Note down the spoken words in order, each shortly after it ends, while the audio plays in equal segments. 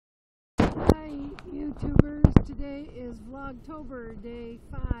YouTubers, today is Vlogtober, day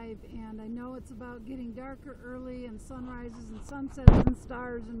 5, and I know it's about getting darker early and sunrises and sunsets and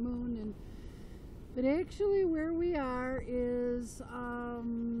stars and moon, but actually where we are is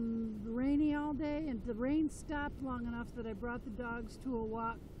rainy all day, and the rain stopped long enough that I brought the dogs to a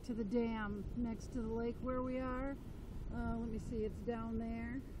walk to the dam next to the lake where we are. Let me see, it's down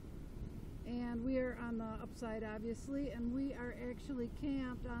there. And we are on the upside, obviously, and we are actually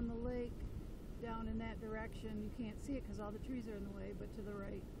camped on the lake down in that direction. You can't see it because all the trees are in the way, but to the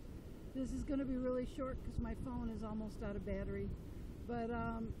right. This is going to be really short because my phone is almost out of battery. But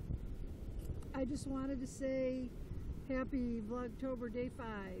I just wanted to say happy Vlogtober day 5.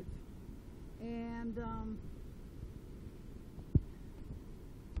 And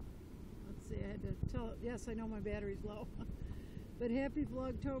let's see, I had to tell it. Yes, I know my battery's low. But happy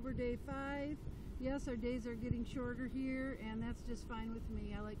Vlogtober day 5. Yes, our days are getting shorter here, and that's just fine with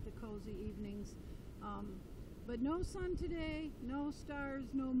me. I like the cozy evenings. But no sun today, no stars,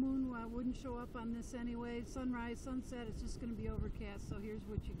 no moon. Well, I wouldn't show up on this anyway. Sunrise, sunset, it's just going to be overcast, so here's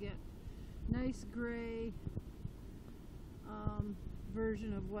what you get. Nice gray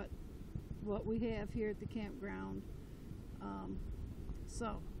version of what we have here at the campground.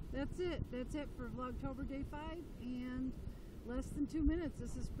 So that's it. That's it for Vlogtober day 5, and less than 2 minutes.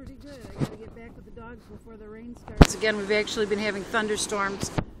 This is pretty good. I got to get back with the dogs before the rain starts again. We've actually been having thunderstorms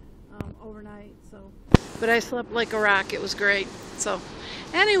overnight, but I slept like a rock. It was great. So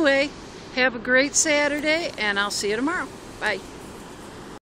anyway, have a great Saturday, and I'll see you tomorrow. Bye.